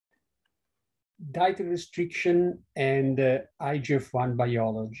dietary restriction and IGF-1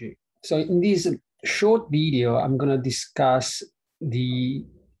 biology. So in this short video, I'm going to discuss the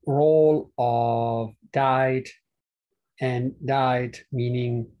role of diet, and diet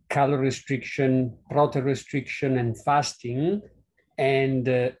meaning calorie restriction, protein restriction, and fasting, and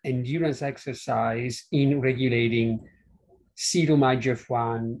endurance exercise in regulating serum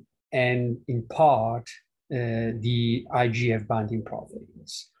IGF-1 and in part the IGF binding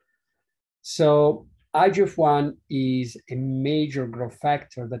proteins. So IGF-1 is a major growth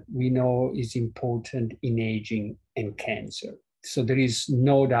factor that we know is important in aging and cancer. So there is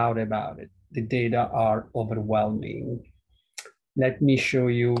no doubt about it. The data are overwhelming. Let me show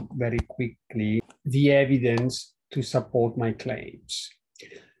you very quickly the evidence to support my claims.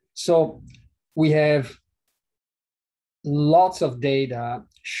 So we have lots of data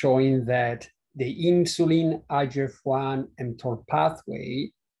showing that the insulin IGF-1 mTOR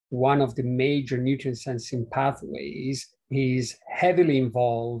pathway, one of the major nutrient sensing pathways, is heavily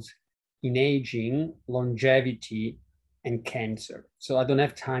involved in aging, longevity, and cancer. So I don't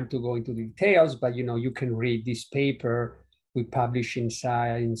have time to go into details, but you can read this paper we published in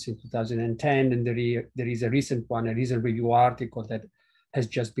Science in 2010, and there is a recent review article that has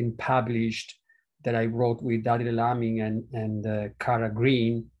just been published that I wrote with Adil Laming and Cara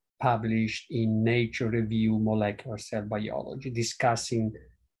Green, published in Nature Review Molecular Cell Biology, discussing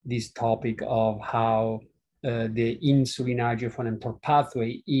this topic of how the insulin IGF-1 mTOR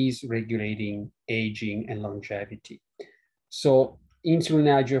pathway is regulating aging and longevity. So insulin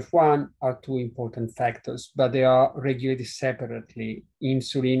and IGF-1 are two important factors, but they are regulated separately.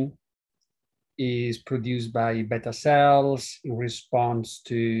 Insulin is produced by beta cells in response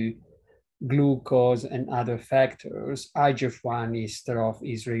to glucose and other factors. IGF-1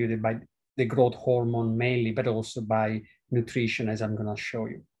 is regulated by the growth hormone mainly, but also by nutrition, as I'm going to show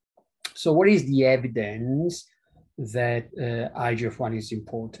you. So what is the evidence that IGF-1 is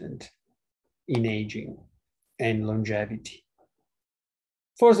important in aging and longevity?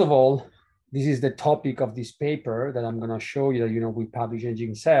 First of all, this is the topic of this paper that I'm going to show you. We published in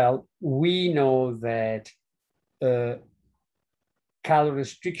Aging Cell. We know that calorie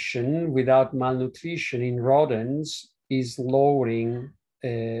restriction without malnutrition in rodents is lowering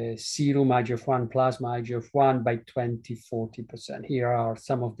serum IGF-1, plasma IGF-1 by 20–40%. Here are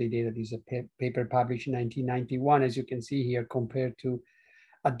some of the data. This is a paper published in 1991. As you can see here, compared to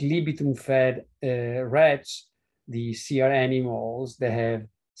ad libitum fed rats, the CR animals, they have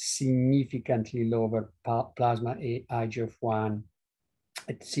significantly lower plasma IGF-1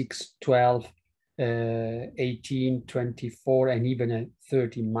 at 6, 12, 18, 24, and even at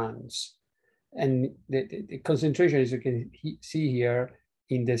 30 months. And the concentration, as you can see here,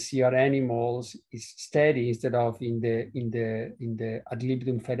 in the CR animals is steady instead of in the ad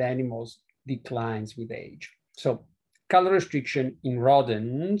libitum fed animals declines with age. So calorie restriction in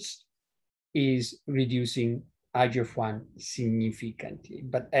rodents is reducing IGF-1 significantly.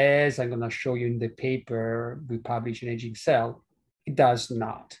 But as I'm going to show you in the paper we published in Aging Cell, it does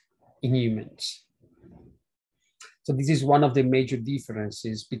not in humans. So this is one of the major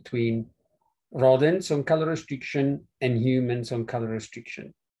differences between rodents on calorie restriction and humans on calorie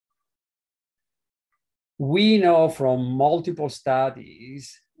restriction. We know from multiple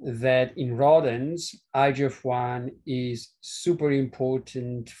studies that in rodents, IGF-1 is super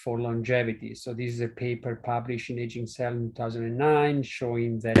important for longevity. So this is a paper published in Aging Cell in 2009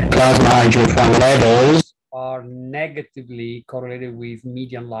 showing that plasma IGF-1 levels are negatively correlated with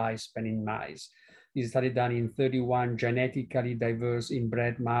median lifespan in mice. This is a study done in 31 genetically diverse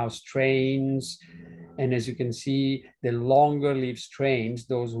inbred mouse strains. And as you can see, the longer lived strains,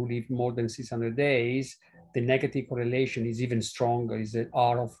 those who live more than 600 days, the negative correlation is even stronger, is an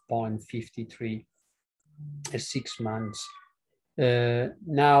R of 0.53 at 6 months.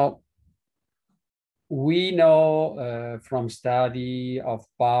 Now, we know from study of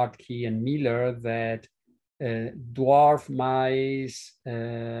Bartkey and Miller that dwarf mice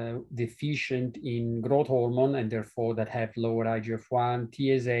deficient in growth hormone and therefore that have lower IGF-1,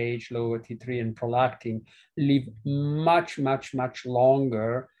 TSH, lower T3 and prolactin live much, much, much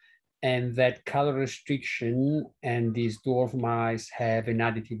longer, and that calorie restriction and these dwarf mice have an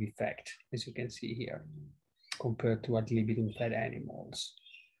additive effect, as you can see here, compared to ad libitum fed animals.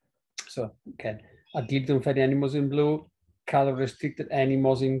 So, okay, ad libitum fed animals in blue, calorie restricted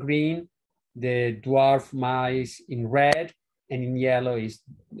animals in green, the dwarf mice in red, and in yellow is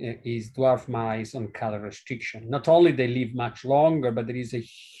dwarf mice on calorie restriction. Not only they live much longer, but there is a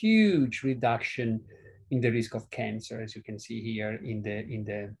huge reduction in the risk of cancer, as you can see here in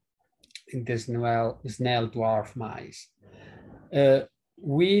the Snell dwarf mice.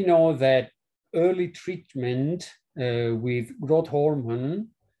 We know that early treatment with growth hormone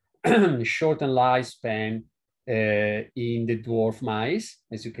shorten lifespan in the dwarf mice.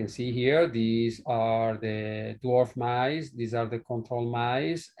 As you can see here, these are the dwarf mice, these are the control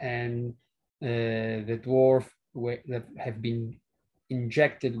mice, and the dwarf that have been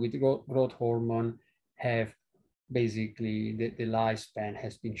injected with growth hormone have basically the lifespan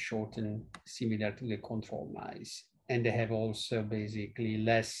has been shortened similar to the control mice. And they have also basically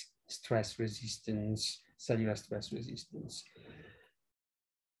less stress resistance, cellular stress resistance.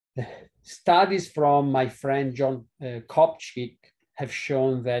 Studies from my friend John Kopchik have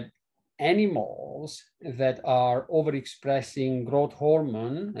shown that animals that are overexpressing growth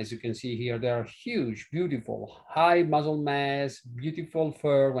hormone, as you can see here, they are huge, beautiful, high muscle mass, beautiful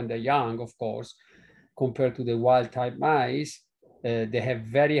fur when they're young, of course, compared to the wild type mice. They have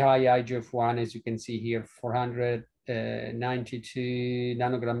very high IGF-1, as you can see here, 492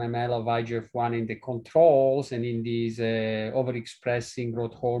 nanogram ml of IGF-1 in the controls, and in these overexpressing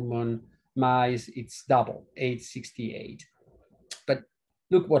growth hormone mice, it's double, 868. But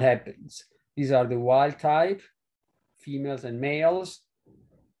look what happens. These are the wild type, females and males,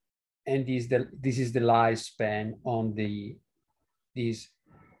 and this is the lifespan on these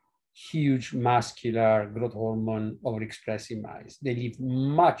huge muscular growth hormone overexpressing mice. They live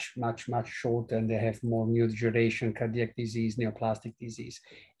much, much, much shorter, and they have more neurodegeneration, cardiac disease, neoplastic disease.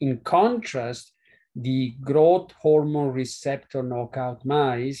 In contrast, the growth hormone receptor knockout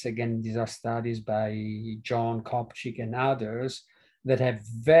mice, again, these are studies by John Kopchik and others, that have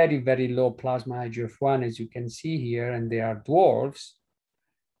very, very low plasma IGF-1, as you can see here, and they are dwarfs.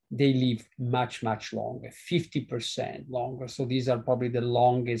 They live much, much longer, 50% longer. So these are probably the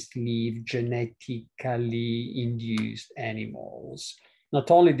longest lived genetically induced animals.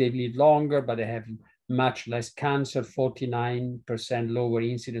 Not only they live longer, but they have much less cancer, 49% lower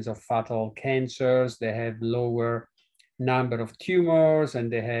incidence of fatal cancers. They have lower number of tumors,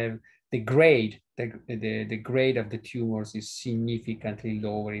 and they have the grade, the grade of the tumors is significantly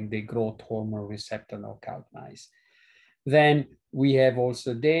lower in the growth hormone receptor knockout mice. Then we have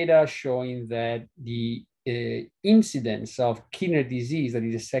also data showing that the incidence of kidney disease, that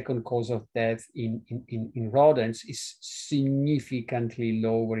is the second cause of death in rodents, is significantly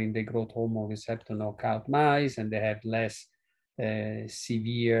lower in the growth hormone receptor knockout mice, and they have less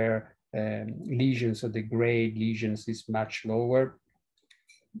severe lesions, so the grade lesions is much lower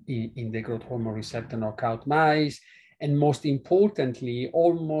in the growth hormone receptor knockout mice. And most importantly,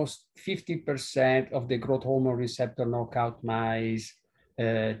 almost 50% of the growth hormone receptor knockout mice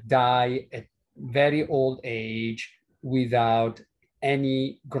die at very old age without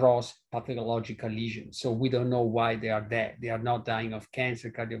any gross pathological lesions. So we don't know why they are dead. They are not dying of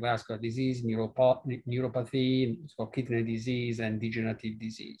cancer, cardiovascular disease, neuropathy, or kidney disease, and degenerative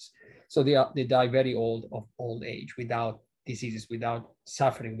disease. So they die very old of old age without diseases, without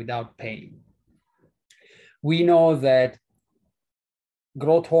suffering, without pain. We know that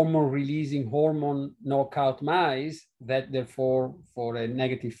growth hormone releasing hormone knockout mice, that therefore for a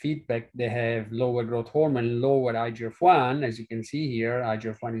negative feedback, they have lower growth hormone, lower IGF-1. As you can see here,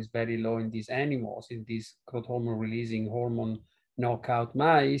 IGF-1 is very low in these animals, in these growth hormone releasing hormone knockout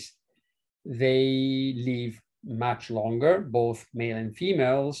mice. They live much longer, both male and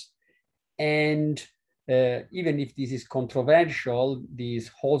females. And even if this is controversial, this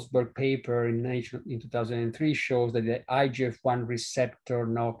Holzberg paper in Nature in 2003 shows that the IGF-1 receptor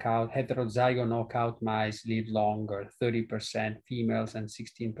knockout, heterozygote knockout mice live longer, 30% females and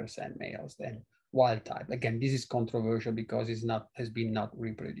 16% males than wild type. Again, this is controversial because it's has been not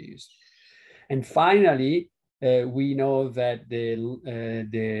reproduced. And finally, we know that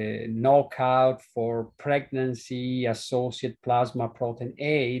the knockout for pregnancy associated plasma protein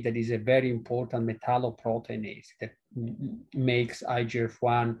A, that is a very important metalloproteinase that makes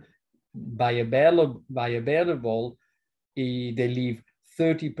IGF-1 bioavailable, they live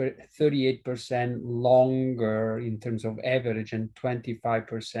 38% longer in terms of average and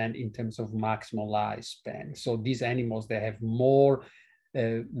 25% in terms of maximal lifespan. So these animals, they have more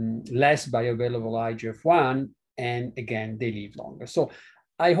less bioavailable IGF-1, and again, they live longer. So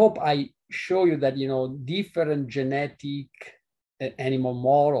I hope I show you that, different genetic animal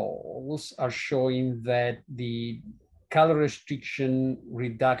models are showing that the calorie restriction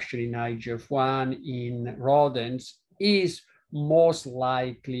reduction in IGF-1 in rodents is most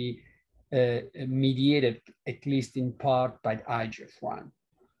likely mediated, at least in part, by IGF-1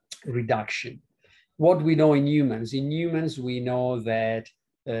 reduction. What we know in humans we know that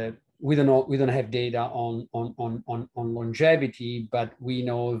we don't have data on longevity, but we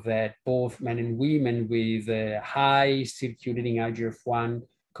know that both men and women with high circulating IGF-1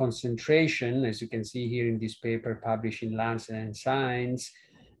 concentration, as you can see here in this paper published in Lancet and Science,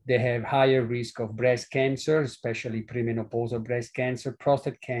 they have higher risk of breast cancer, especially premenopausal breast cancer,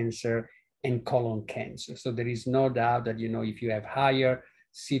 prostate cancer, and colon cancer. So there is no doubt that, if you have higher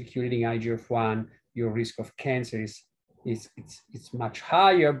circulating IGF-1, your risk of cancer is much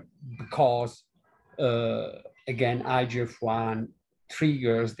higher because, again, IGF-1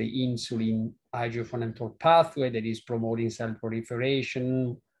 triggers the insulin IGF-1 mTOR pathway that is promoting cell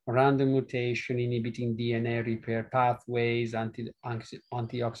proliferation, random mutation, inhibiting DNA repair pathways,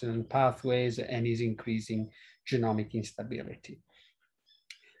 antioxidant pathways, and is increasing genomic instability.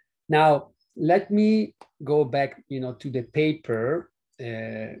 Now, let me go back, to the paper.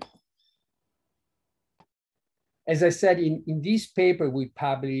 As I said, in this paper we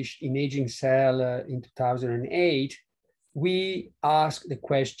published in Aging Cell in 2008, we asked the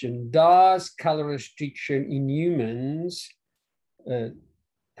question, does calorie restriction in humans,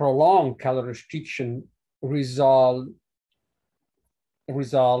 prolonged calorie restriction result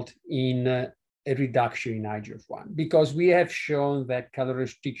in a reduction in IGF-1? Because we have shown that calorie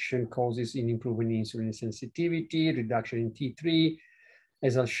restriction causes an improvement in insulin sensitivity, reduction in T3,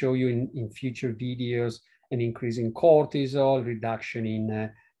 as I'll show you in future videos, an increase in cortisol, reduction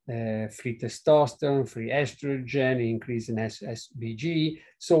in free testosterone, free estrogen, increase in SBG.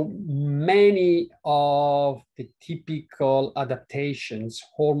 So many of the typical adaptations,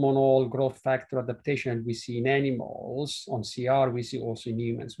 hormonal growth factor adaptation that we see in animals on CR, we see also in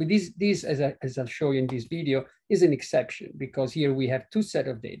humans. But this as I'll show you in this video, is an exception, because here we have two sets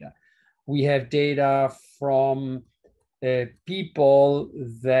of data. We have data from people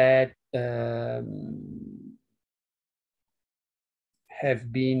that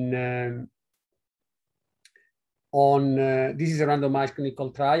have been on, this is a randomized clinical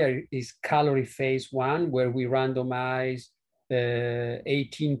trial, is CALORIE phase 1, where we randomize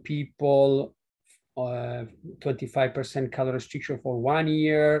 18 people, 25% calorie restriction for 1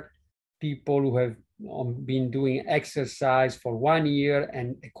 year, people who have been doing exercise for 1 year,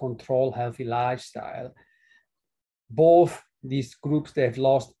 and a controlled healthy lifestyle. Both these groups, they have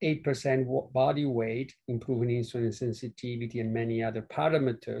lost 8% body weight, improving insulin sensitivity and many other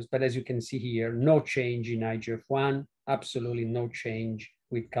parameters. But as you can see here, no change in IGF-1, absolutely no change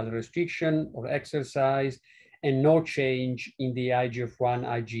with calorie restriction or exercise, and no change in the IGF-1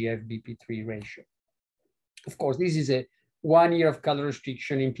 IGF-BP3 ratio. Of course, this is a 1 year of calorie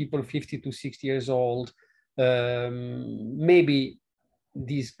restriction in people 50 to 60 years old. Maybe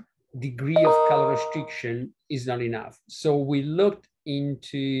this degree of calorie restriction is not enough. So we looked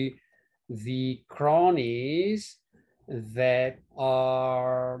into the cronies that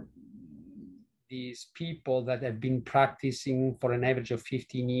are these people that have been practicing for an average of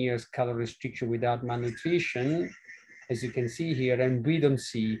 15 years calorie restriction without malnutrition, as you can see here, and we don't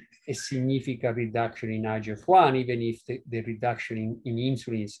see a significant reduction in IGF-1, even if the reduction in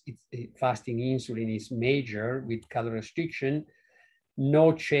insulin, fasting insulin is major with calorie restriction.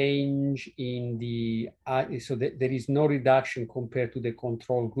 No change in the, there is no reduction compared to the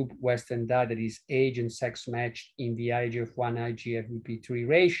control group Western diet that is age and sex matched in the IGF-1 IGF-BP3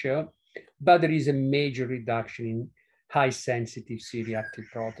 ratio, but there is a major reduction in high sensitive C-reactive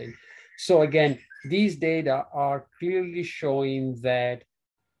protein. So again, these data are clearly showing that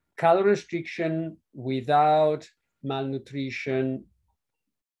calorie restriction without malnutrition,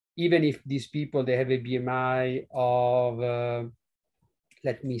 even if these people, they have a BMI of,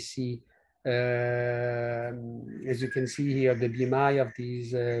 let me see, as you can see here, the BMI of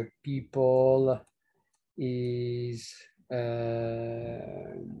these people is,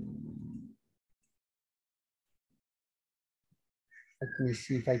 let me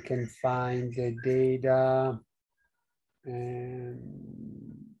see if I can find the data.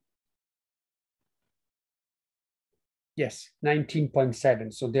 Yes,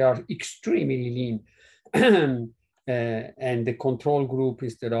 19.7. So they are extremely lean. And the control group,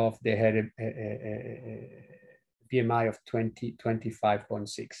 instead of, they had a BMI of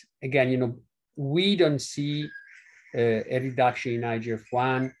 25.6. Again, we don't see a reduction in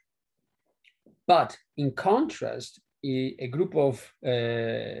IGF-1, but in contrast, a group of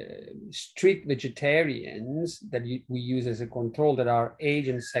strict vegetarians that we use as a control, that are age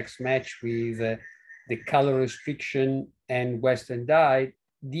and sex matched with the calorie restriction and Western diet,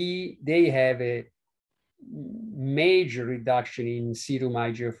 they have a major reduction in serum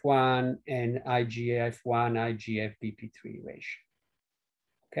IGF-1 and IGF-1 IGF-BP3 ratio.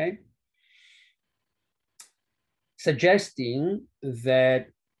 Okay, suggesting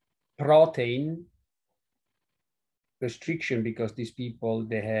that protein restriction, because these people,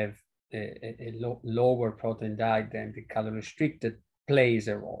 they have a lower protein diet than the calorie restricted plays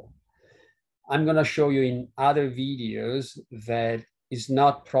a role. I'm going to show you in other videos that is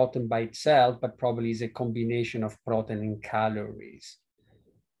not protein by itself, but probably is a combination of protein and calories.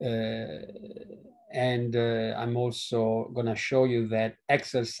 I'm also going to show you that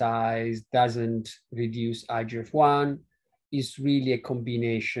exercise doesn't reduce IGF-1. It's really a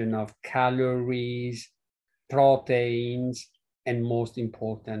combination of calories, proteins, and most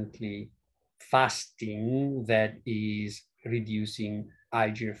importantly, fasting that is reducing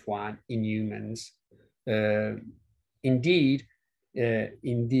IGF-1 in humans. Indeed,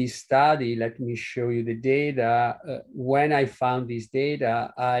 in this study, let me show you the data. When I found this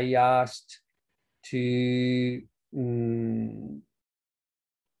data, I asked to,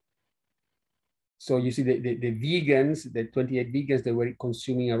 so you see the vegans, the 28 vegans, they were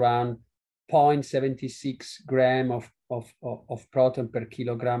consuming around 0.76 gram of protein per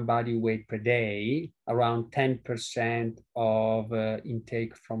kilogram body weight per day, around 10% of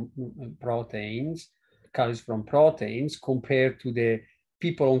intake from proteins, calories from proteins, compared to the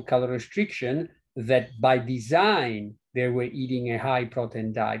people on calorie restriction that by design, they were eating a high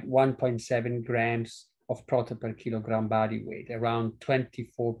protein diet, 1.7 grams of protein per kilogram body weight. Around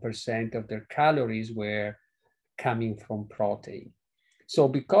 24% of their calories were coming from protein. So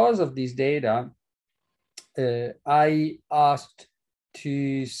because of this data, I asked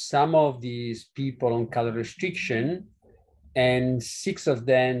to some of these people on calorie restriction, and 6 of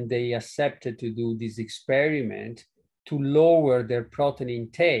them, they accepted to do this experiment to lower their protein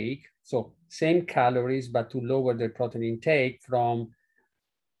intake. So same calories, but to lower their protein intake from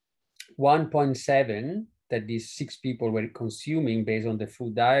 1.7 that these 6 people were consuming based on the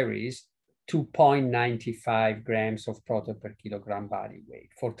food diaries to 0.95 grams of protein per kilogram body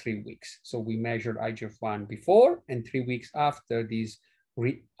weight for 3 weeks. So we measured IGF-1 before and 3 weeks after this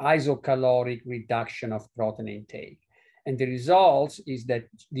isocaloric reduction of protein intake. And the results is that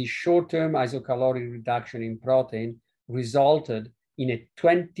the short-term isocaloric reduction in protein resulted in a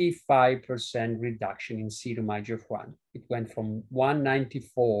 25% reduction in serum IGF-1. It went from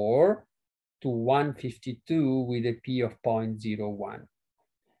 194 to 152 with a P of 0.01.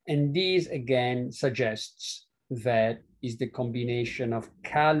 And this again suggests that is the combination of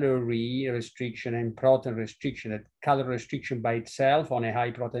calorie restriction and protein restriction, that calorie restriction by itself on a high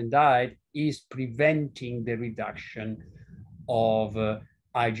protein diet is preventing the reduction of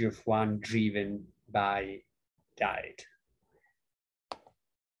IGF-1 driven by diet.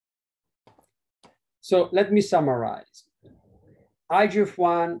 So let me summarize.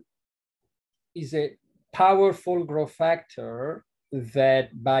 IGF-1 is a powerful growth factor that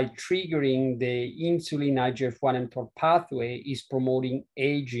by triggering the insulin IGF-1 mTOR pathway is promoting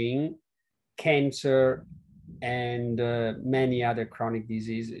aging, cancer, and many other chronic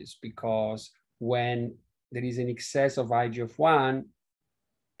diseases, because when there is an excess of IGF-1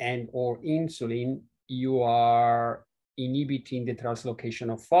 and or insulin, you are inhibiting the translocation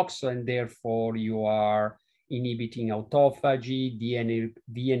of FOXO, and therefore you are inhibiting autophagy,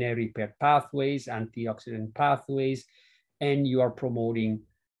 DNA repair pathways, antioxidant pathways, and you are promoting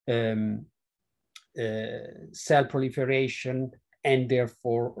cell proliferation, and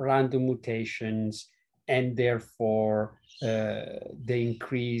therefore random mutations, and therefore the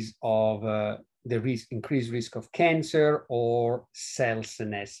increased risk of cancer or cell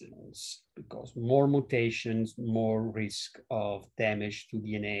senescence, because more mutations, more risk of damage to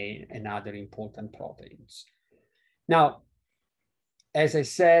DNA and other important proteins. Now, as I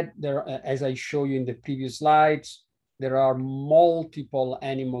said, as I show you in the previous slides, there are multiple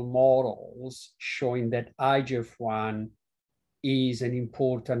animal models showing that IGF-1 is an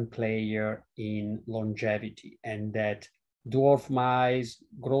important player in longevity, and that dwarf mice,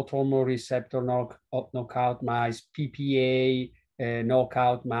 growth hormone receptor knockout mice, PPA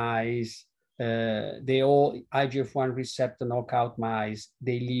knockout mice, they all IGF-1 receptor knockout mice,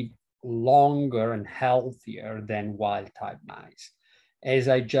 they live longer and healthier than wild type mice. As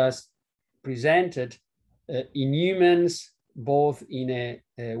I just presented, in humans, both in a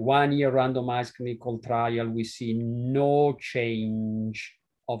 1-year randomized clinical trial, we see no change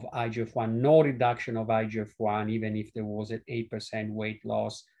of IGF-1, no reduction of IGF-1, even if there was an 8% weight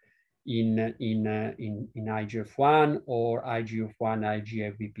loss in IGF-1 or IGF-1,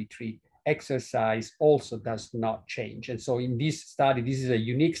 IGF-BP3. Exercise also does not change. And so in this study, this is a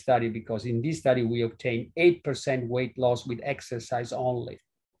unique study, because in this study, we obtained 8% weight loss with exercise only,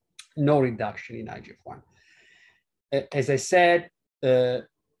 no reduction in IGF-1. As I said, calorie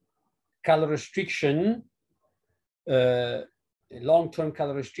restriction, long-term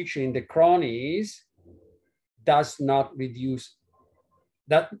calorie restriction in the cronies does not reduce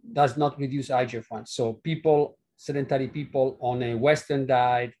IGF-1. So people sedentary people on a Western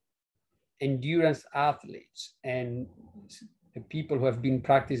diet, endurance athletes, and the people who have been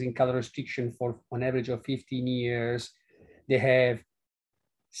practicing calorie restriction for an average of 15 years, they have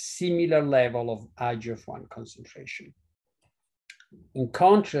similar level of IGF-1 concentration. In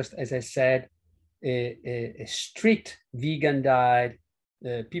contrast, as I said, a strict vegan diet,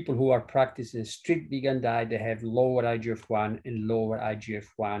 people who are practicing a strict vegan diet, they have lower IGF-1 and lower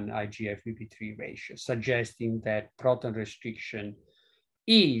IGF-1, IGF-BP3 ratio, suggesting that protein restriction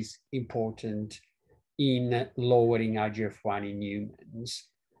is important in lowering IGF-1 in humans.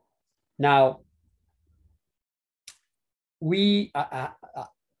 Now, we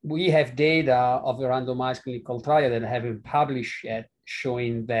have data of the randomized clinical trial that haven't published yet,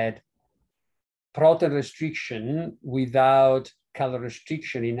 showing that protein restriction without calorie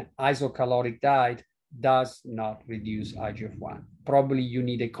restriction in isocaloric diet does not reduce IGF-1. Probably you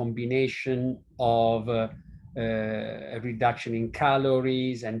need a combination of a reduction in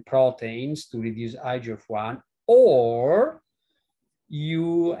calories and proteins to reduce IGF-1, or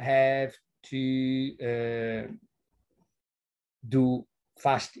you have to do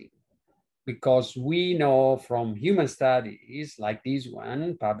fasting, because we know from human studies like this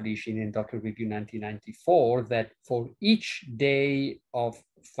one published in Endocrine Review 1994 that for each day of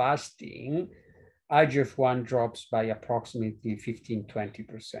fasting, IGF-1 drops by approximately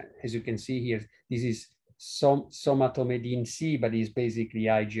 15–20%. As you can see here, this is somatomedin C, but it's basically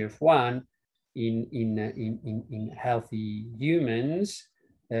IGF-1 in healthy humans.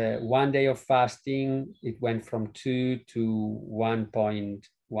 1 day of fasting, it went from 2 to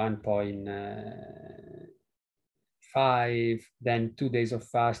 1.5. Then 2 days of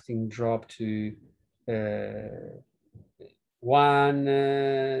fasting dropped to 1,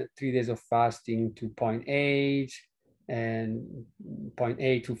 3 days of fasting to 0.8, and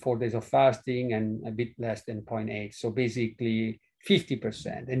 0.8 to 4 days of fasting, and a bit less than 0.8. So basically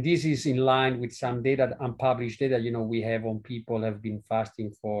 50%. And this is in line with some data, unpublished data, we have on people have been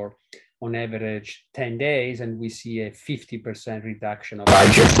fasting for on average 10 days, and we see a 50% reduction of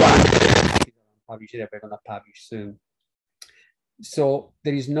IGF-1. Unpublished data we're going to publish soon. So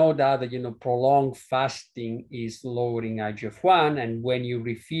there is no doubt that prolonged fasting is lowering IGF-1, and when you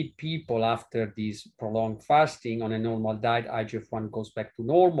refeed people after this prolonged fasting on a normal diet, IGF-1 goes back to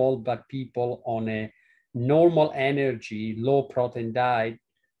normal. But people on a normal energy, low protein diet,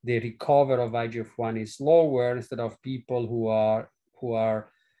 the recovery of IGF-1 is lower, instead of people who are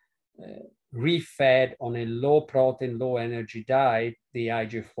refed on a low protein, low energy diet, the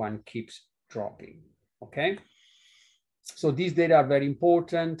IGF-1 keeps dropping. Okay. So these data are very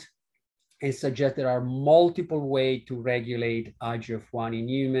important and suggest there are multiple ways to regulate IGF-1 in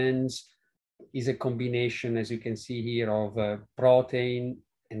humans. Is a combination, as you can see here, of protein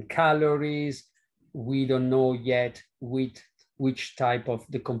and calories. We don't know yet which type of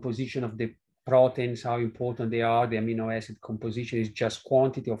the composition of the proteins, how important they are. The amino acid composition is just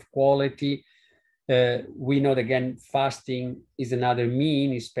quantity of quality. We know that, again, fasting is another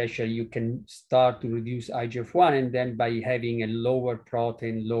mean, especially you can start to reduce IGF-1, and then by having a lower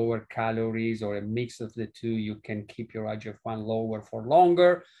protein, lower calories, or a mix of the two, you can keep your IGF-1 lower for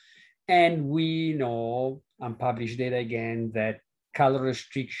longer. And we know, unpublished data again, that calorie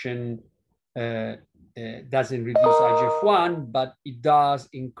restriction doesn't reduce IGF-1, but it does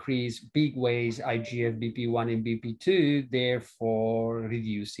increase big ways IGF, BP1, and BP2, therefore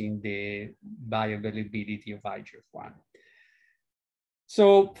reducing the bioavailability of IGF-1.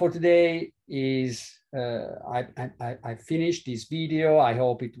 So for today is, I finished this video. I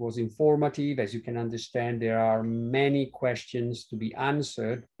hope it was informative. As you can understand, there are many questions to be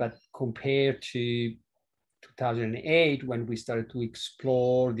answered, but compared to 2008, when we started to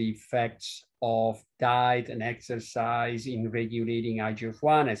explore the effects of diet and exercise in regulating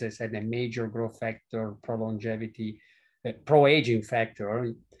IGF-1, as I said, a major growth factor, pro-longevity, pro-aging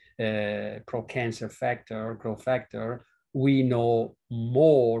factor, pro-cancer factor, growth factor, we know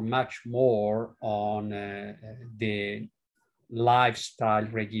much more on the lifestyle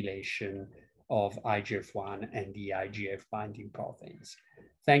regulation of IGF-1 and the IGF binding proteins.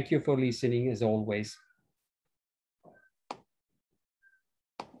 Thank you for listening, as always.